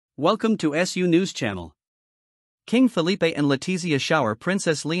Welcome to SU News Channel. King Felipe and Letizia shower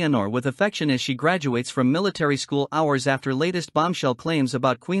Princess Leonor with affection as she graduates from military school hours after latest bombshell claims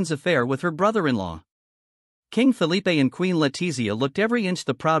about Queen's affair with her brother-in-law. King Felipe and Queen Letizia looked every inch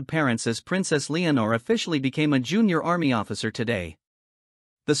the proud parents as Princess Leonor officially became a junior army officer today.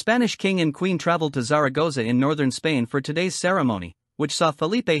 The Spanish king and queen traveled to Zaragoza in northern Spain for today's ceremony, which saw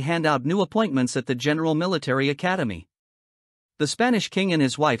Felipe hand out new appointments at the General Military Academy. The Spanish king and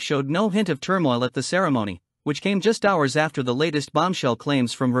his wife showed no hint of turmoil at the ceremony, which came just hours after the latest bombshell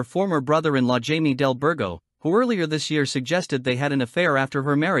claims from her former brother-in-law Jaime del Burgo, who earlier this year suggested they had an affair after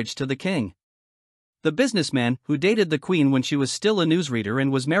her marriage to the king. The businessman, who dated the queen when she was still a newsreader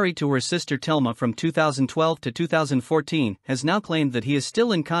and was married to her sister Telma from 2012 to 2014, has now claimed that he is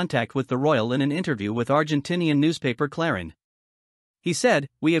still in contact with the royal in an interview with Argentinian newspaper Clarín. He said,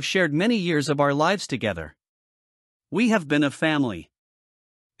 "We have shared many years of our lives together. We have been a family.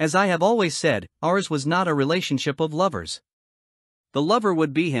 As I have always said, ours was not a relationship of lovers. The lover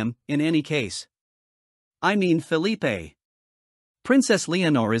would be him, in any case. I mean Felipe." Princess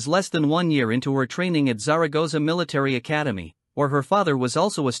Leonor is less than 1 year into her training at Zaragoza Military Academy, where her father was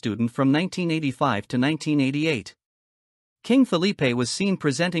also a student from 1985 to 1988. King Felipe was seen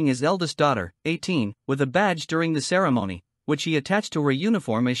presenting his eldest daughter, 18, with a badge during the ceremony, which he attached to her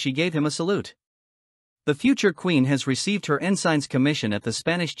uniform as she gave him a salute. The future queen has received her ensign's commission at the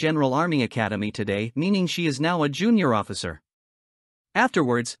Spanish General Army Academy today, meaning she is now a junior officer.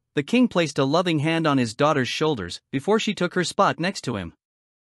 Afterwards, the king placed a loving hand on his daughter's shoulders before she took her spot next to him.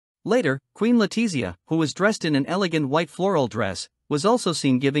 Later, Queen Letizia, who was dressed in an elegant white floral dress, was also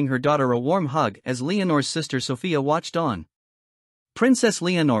seen giving her daughter a warm hug as Leonor's sister Sofia watched on. Princess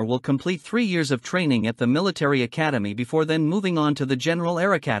Leonor will complete 3 years of training at the military academy before then moving on to the General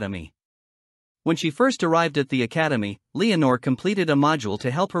Air Academy. When she first arrived at the academy, Leonor completed a module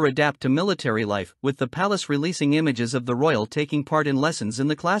to help her adapt to military life, with the palace releasing images of the royal taking part in lessons in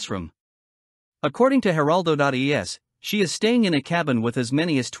the classroom. According to Heraldo.es, she is staying in a cabin with as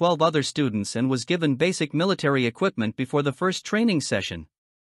many as 12 other students and was given basic military equipment before the first training session.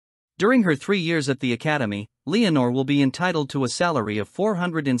 During her 3 years at the academy, Leonor will be entitled to a salary of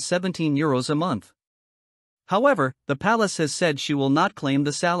 €417 a month. However, the palace has said she will not claim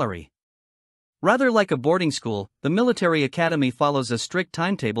the salary. Rather like a boarding school, the military academy follows a strict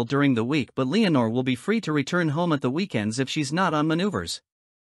timetable during the week, but Leonor will be free to return home at the weekends if she's not on maneuvers.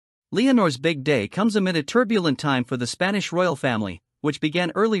 Leonor's big day comes amid a turbulent time for the Spanish royal family, which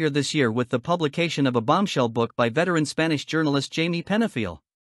began earlier this year with the publication of a bombshell book by veteran Spanish journalist Jaime Penafiel.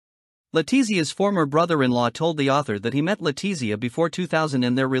 Letizia's former brother-in-law told the author that he met Letizia before 2000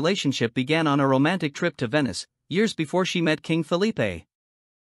 and their relationship began on a romantic trip to Venice, years before she met King Felipe.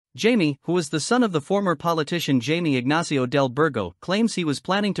 Jaime, who is the son of the former politician Jaime Ignacio del Burgo, claims he was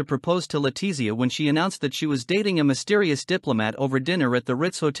planning to propose to Letizia when she announced that she was dating a mysterious diplomat over dinner at the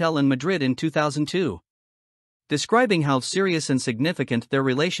Ritz Hotel in Madrid in 2002. Describing how serious and significant their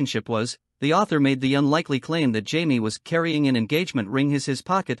relationship was, the author made the unlikely claim that Jaime was carrying an engagement ring in his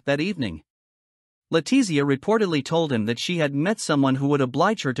pocket that evening. Letizia reportedly told him that she had met someone who would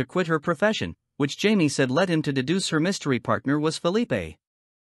oblige her to quit her profession, which Jaime said led him to deduce her mystery partner was Felipe.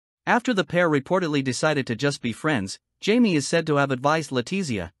 After the pair reportedly decided to just be friends, Jaime is said to have advised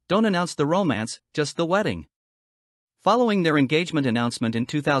Letizia, "Don't announce the romance, just the wedding." Following their engagement announcement in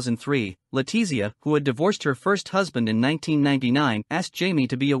 2003, Letizia, who had divorced her first husband in 1999, asked Jaime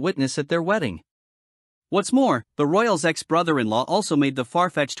to be a witness at their wedding. What's more, the royal's ex-brother-in-law also made the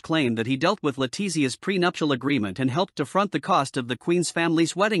far-fetched claim that he dealt with Letizia's prenuptial agreement and helped to front the cost of the queen's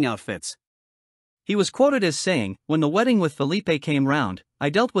family's wedding outfits. He was quoted as saying, "When the wedding with Felipe came round, I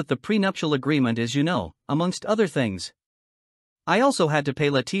dealt with the prenuptial agreement as you know, amongst other things. I also had to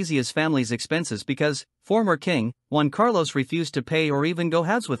pay Letizia's family's expenses because, former king, Juan Carlos refused to pay or even go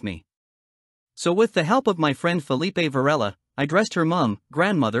halves with me. So with the help of my friend Felipe Varela, I dressed her mum,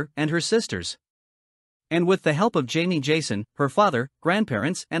 grandmother, and her sisters. And with the help of Jaime Jason, her father,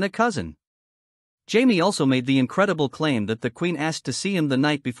 grandparents, and a cousin." Jaime also made the incredible claim that the queen asked to see him the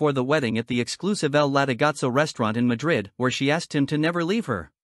night before the wedding at the exclusive El Latigazzo restaurant in Madrid, where she asked him to never leave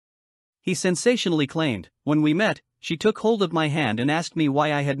her. He sensationally claimed, "When we met, she took hold of my hand and asked me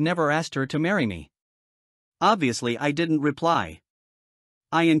why I had never asked her to marry me. Obviously I didn't reply.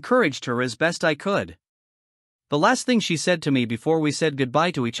 I encouraged her as best I could. The last thing she said to me before we said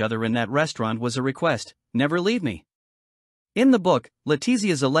goodbye to each other in that restaurant was a request, never leave me." In the book,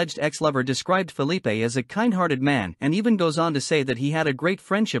 Letizia's alleged ex-lover described Felipe as a kind-hearted man and even goes on to say that he had a great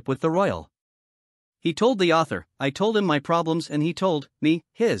friendship with the royal. He told the author, "I told him my problems and he told me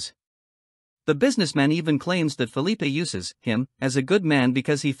his. The businessman even claims that Felipe uses him as a good man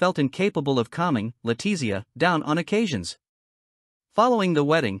because he felt incapable of calming Letizia down on occasions. Following the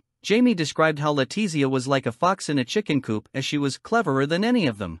wedding, Jamie described how Letizia was like a fox in a chicken coop as she was cleverer than any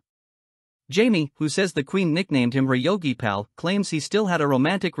of them. Jamie, who says the Queen nicknamed him her yogi pal, claims he still had a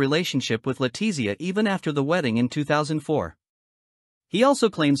romantic relationship with Letizia even after the wedding in 2004. He also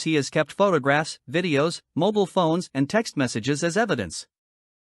claims he has kept photographs, videos, mobile phones, and text messages as evidence.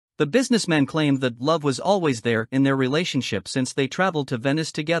 The businessman claimed that love was always there in their relationship since they traveled to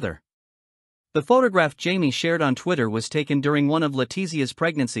Venice together. The photograph Jamie shared on Twitter was taken during one of Letizia's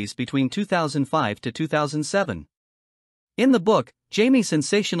pregnancies between 2005 to 2007. In the book, Jamie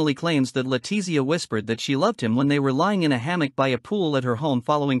sensationally claims that Letizia whispered that she loved him when they were lying in a hammock by a pool at her home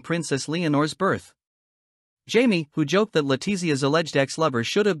following Princess Leonor's birth. Jamie, who joked that Letizia's alleged ex-lover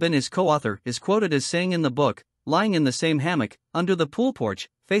should have been his co-author, is quoted as saying in the book, "Lying in the same hammock, under the pool porch,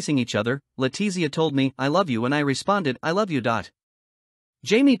 facing each other, Letizia told me, 'I love you,' and I responded, 'I love you.'"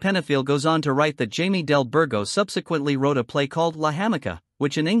 Jamie Pennifield goes on to write that Jamie Del Burgo subsequently wrote a play called La Hammoca,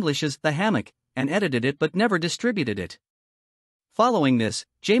 which in English is The Hammock, and edited it but never distributed it. Following this,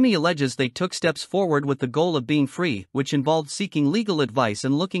 Jamie alleges they took steps forward with the goal of being free, which involved seeking legal advice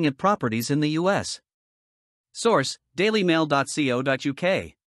and looking at properties in the US. Source: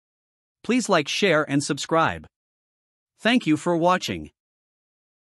 dailymail.co.uk. Please like, share and subscribe. Thank you for watching.